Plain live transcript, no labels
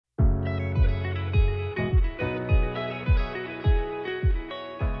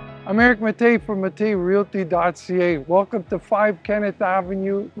I'm Mattei from MatteiRealty.ca. Welcome to 5 Kenneth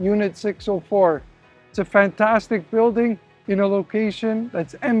Avenue, Unit 604. It's a fantastic building in a location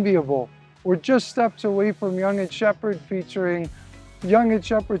that's enviable. We're just steps away from Yonge and Sheppard, featuring Yonge and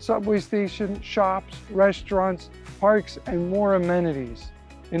Sheppard subway station, shops, restaurants, parks, and more amenities.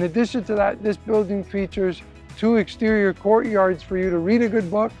 In addition to that, this building features 2 exterior courtyards for you to read a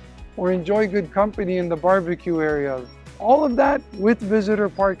good book or enjoy good company in the barbecue area. All of that with visitor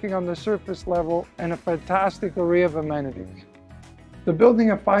parking on the surface level and a fantastic array of amenities. The building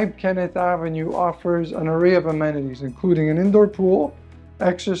at 5 Kenneth Avenue offers an array of amenities, including an indoor pool,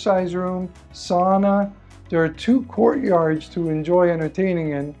 exercise room, sauna. There are 2 courtyards to enjoy entertaining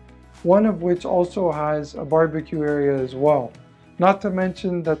in, one of which also has a barbecue area as well. Not to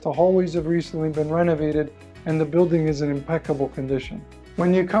mention that the hallways have recently been renovated and the building is in impeccable condition.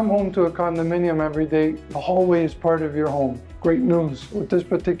 When you come home to a condominium every day, the hallway is part of your home. Great news with this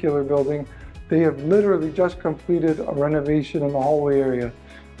particular building. They have literally just completed a renovation in the hallway area.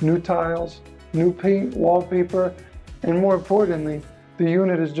 New tiles, new paint, wallpaper, and more importantly, the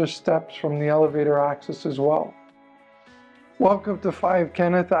unit is just steps from the elevator access as well. Welcome to 5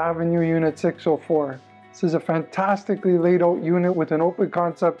 Kenneth Avenue, Unit 604. This is a fantastically laid out unit with an open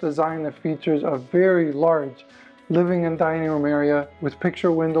concept design that features a very large living and dining room area with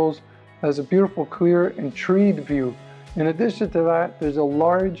picture windows, has a beautiful clear and treed view. In addition to that, there's a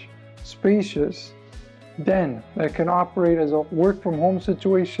large, spacious den that can operate as a work from home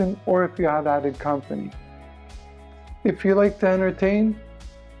situation or if you have added company. If you like to entertain,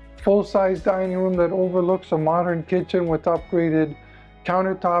 full-size dining room that overlooks a modern kitchen with upgraded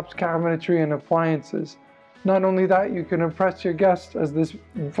countertops, cabinetry, and appliances. Not only that, you can impress your guests as this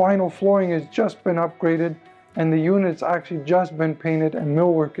vinyl flooring has just been upgraded and the unit's actually just been painted and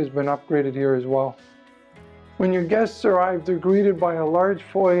millwork has been upgraded here as well. When your guests arrive, they're greeted by a large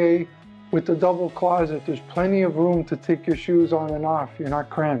foyer with a double closet. There's plenty of room to take your shoes on and off. You're not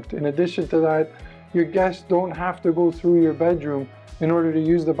cramped. In addition to that, your guests don't have to go through your bedroom in order to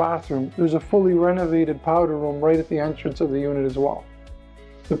use the bathroom. There's a fully renovated powder room right at the entrance of the unit as well.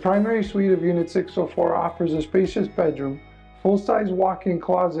 The primary suite of Unit 604 offers a spacious bedroom, full-size walk-in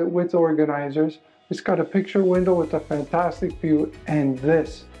closet with organizers. It's got a picture window with a fantastic view, and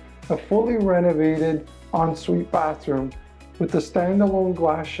this, a fully renovated ensuite bathroom with a standalone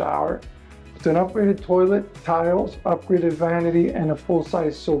glass shower, with an upgraded toilet, tiles, upgraded vanity, and a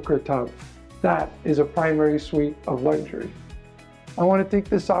full-size soaker tub. That is a primary suite of luxury. I want to take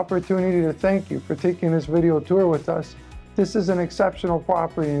this opportunity to thank you for taking this video tour with us. This is an exceptional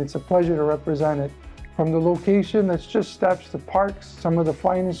property and it's a pleasure to represent it. From the location that's just steps to parks, some of the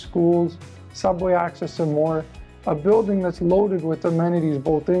finest schools, subway access, and more, a building that's loaded with amenities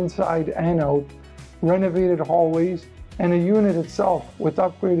both inside and out, renovated hallways, and a unit itself with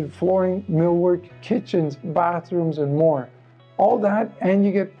upgraded flooring, millwork, kitchens, bathrooms, and more. All that, and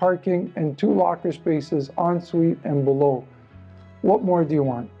you get parking and 2 locker spaces en suite and below. What more do you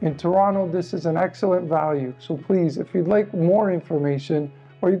want? In Toronto, this is an excellent value. So please, if you'd like more information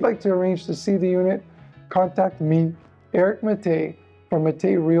or you'd like to arrange to see the unit, contact me, Mattei, from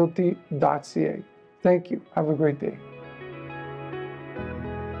MatteiRealty.ca. Thank you. Have a great day.